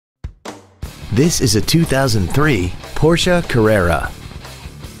This is a 2003 Porsche Carrera.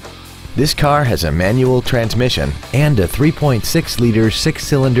 This car has a manual transmission and a 3.6-liter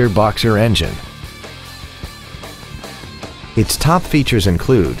six-cylinder boxer engine. Its top features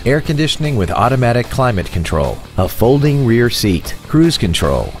include air conditioning with automatic climate control, a folding rear seat, cruise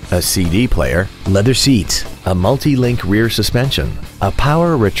control, a CD player, leather seats, a multi-link rear suspension, a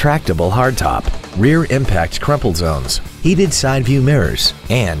power retractable hardtop, rear impact crumple zones, heated side view mirrors,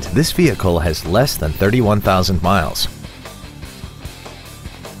 and this vehicle has less than 31,000 miles.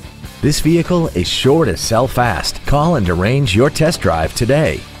 This vehicle is sure to sell fast. Call and arrange your test drive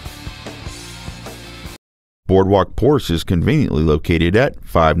today. Boardwalk Porsche is conveniently located at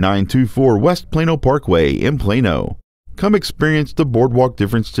 5924 West Plano Parkway in Plano. Come experience the Boardwalk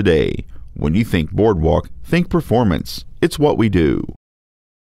difference today. When you think Boardwalk, think performance. It's what we do.